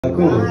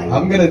Cool.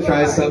 I'm gonna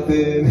try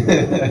something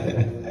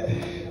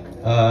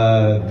that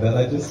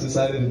I just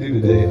decided to do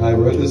today. I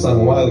wrote this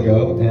song a while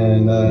ago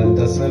and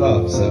dusting it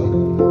off. So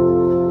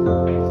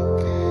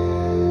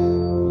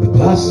the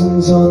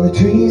blossoms on the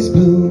trees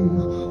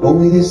bloom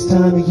only this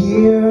time of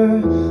year.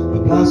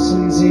 The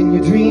blossoms in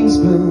your dreams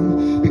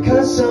bloom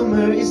because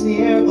summer is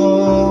near.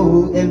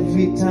 Oh,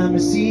 every time I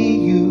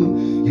see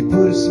you, you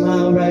put a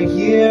smile right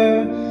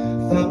here.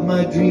 Thought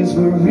my dreams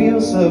were real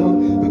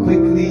slow, but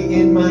quickly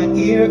in my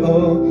ear.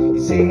 Oh,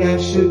 you say I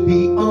should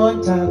be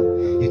on top.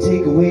 You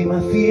take away my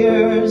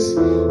fears.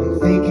 I'm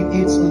thinking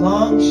it's a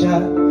long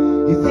shot.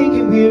 You're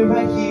thinking we're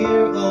right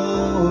here.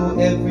 Oh,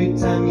 every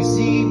time you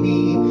see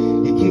me,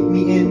 you kick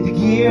me into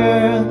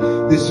gear.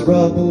 This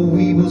rubble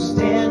we will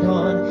stand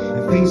on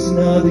and face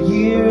another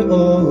year.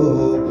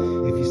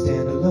 Oh, if you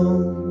stand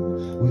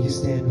alone, will you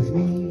stand with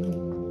me?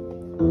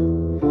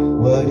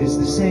 What is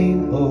the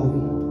same?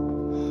 Oh,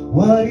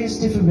 what is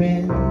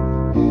different?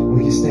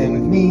 Will you stand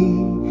with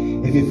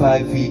me if you're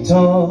 5 feet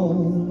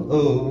tall?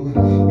 Oh,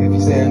 if you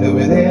stand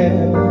over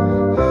there,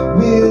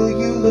 will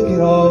you look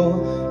at all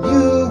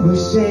you were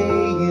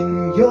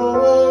saying?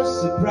 You're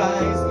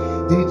surprised.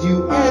 Did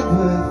you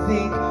ever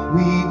think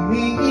we'd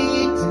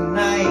meet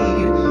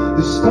tonight?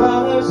 The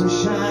stars are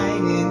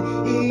shining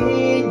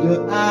in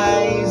your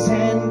eyes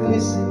and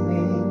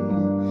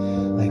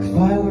glistening like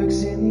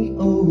fireworks in the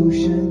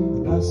ocean.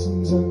 The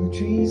blossoms on the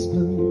trees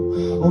bloom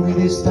only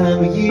this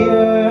time of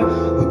year.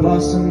 The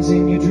blossoms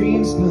in your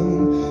dreams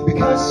bloom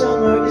because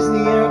summer is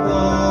near.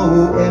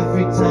 Oh,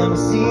 every time I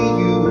see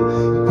you,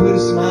 you put a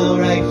smile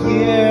right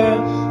here.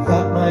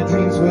 Thought my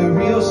dreams were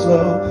real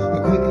slow,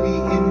 but quickly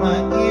in my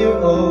ear.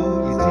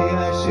 Oh, you say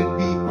I should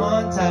be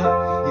on top.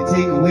 You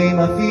take away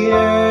my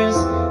fears.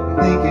 I'm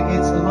thinking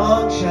it's a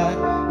long shot.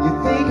 You're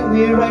thinking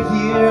we're right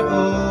here.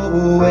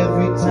 Oh,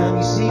 every time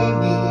you see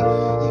me,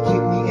 you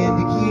kick me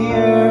into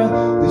gear.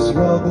 This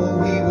rubble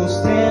we will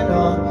stand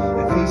on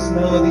and face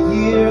another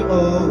year.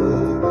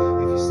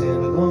 Oh, if you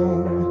stand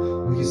alone,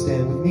 will you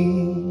stand with me?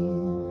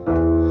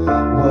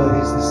 What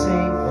is the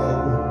same?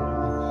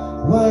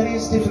 Oh, what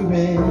is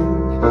different?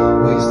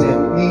 Will you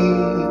stand with me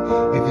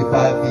if you're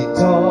 5 feet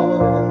tall?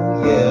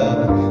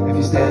 Yeah, if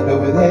you stand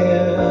over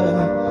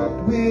there,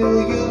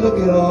 will you look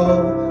at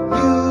all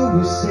you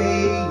were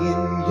saying?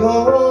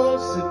 You're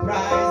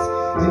surprised.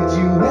 Did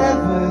you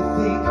ever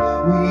think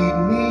we'd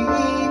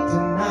meet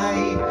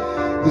tonight?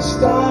 The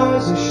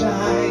stars are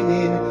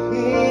shining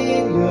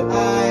in your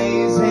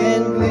eyes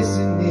and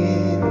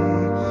glistening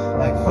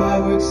like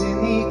fireworks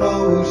in the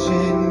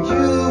ocean.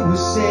 You were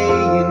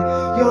saying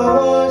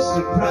you're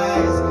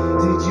surprised.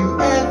 Did you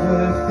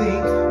ever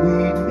think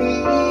we'd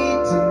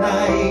meet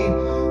tonight?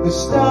 The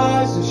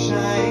stars are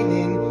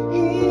shining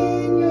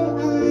in your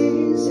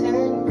eyes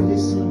and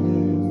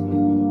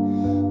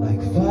glistening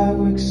like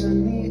fireworks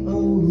in the